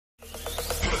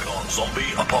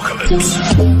Zombie apocalypse.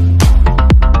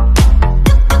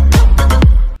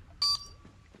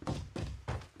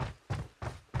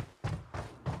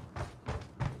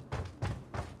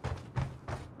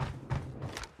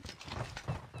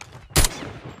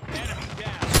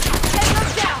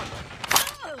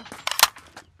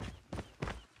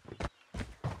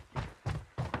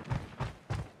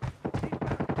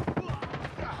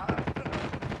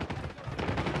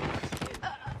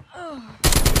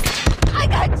 I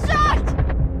got shot!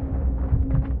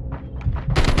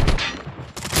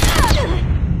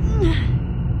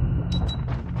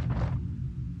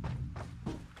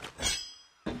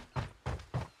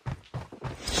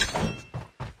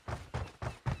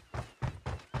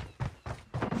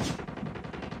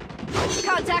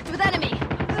 Contact with enemy!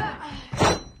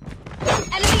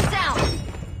 Enemy down!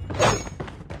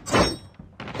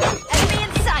 Enemy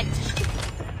in sight!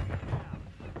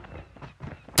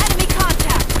 Enemy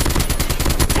contact!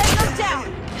 Tango down!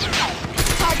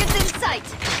 Targets in sight!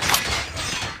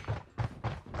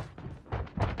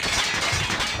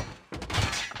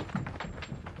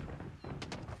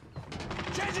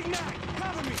 Changing mag!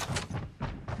 Cover me!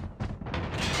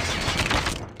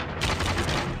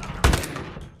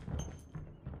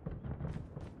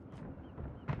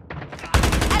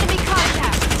 Enemy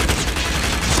contact!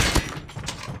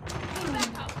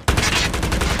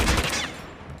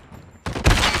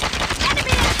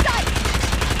 Enemy in sight!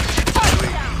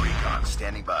 Target down! UAV recon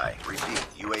standing by. Repeat,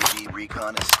 UAV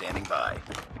recon is standing by.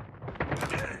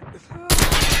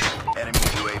 Enemy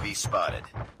UAV spotted.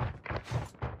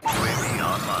 UAV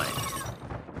online.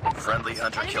 Friendly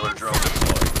hunter-killer drone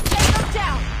deployed. Tango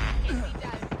down!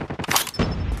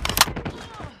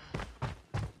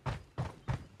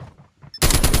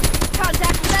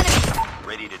 Contact with enemy!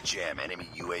 Ready to jam enemy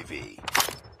UAV.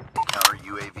 Counter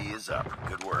UAV is up.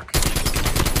 Good work.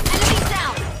 Enemy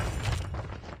down!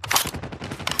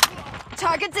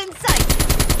 Targets in sight!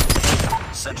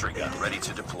 Sentry gun ready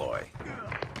to deploy.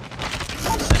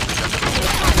 Sentry gun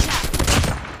deployed.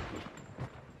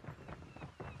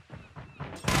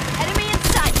 Enemy in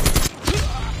sight!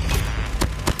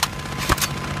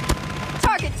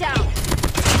 Target down!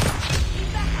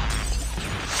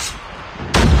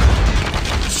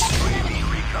 UAV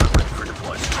recon ready for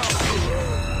deployment.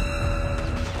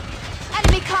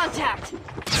 Enemy contact!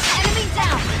 Enemy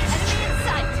down! Enemy in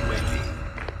sight! UAV.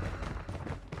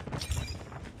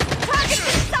 Target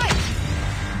in sight!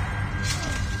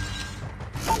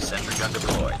 Sentry gun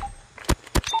deployed.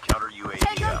 Counter UAV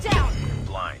Tango up. down!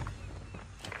 Blind.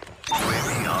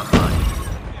 UAV online.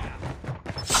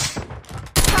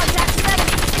 Contact with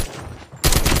enemy!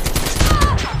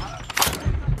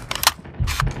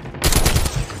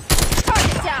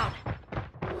 Target down!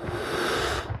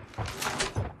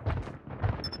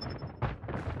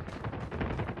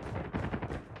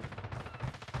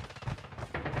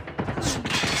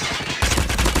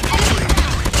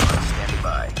 Standing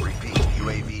by. Repeat,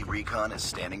 UAV recon is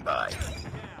standing by.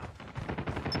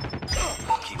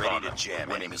 Keep ready to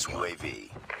jam enemy's UAV.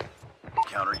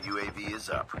 Counter UAV is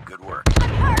up. Good work. I'm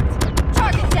hurt!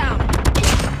 Target down!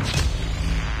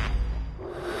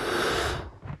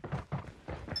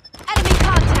 Enemy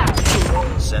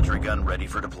contact! Sentry gun ready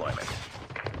for deployment.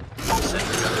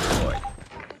 Sentry gun deployed.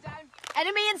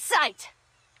 Enemy in sight!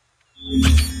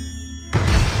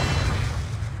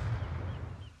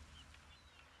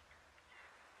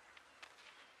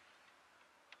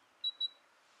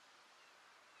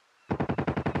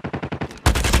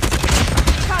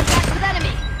 Contact with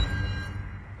enemy!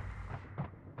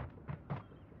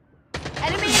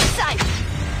 Enemy in sight!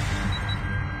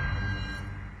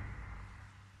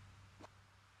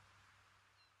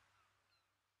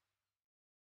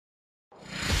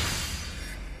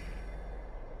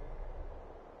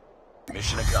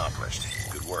 Mission accomplished.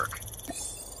 Good work.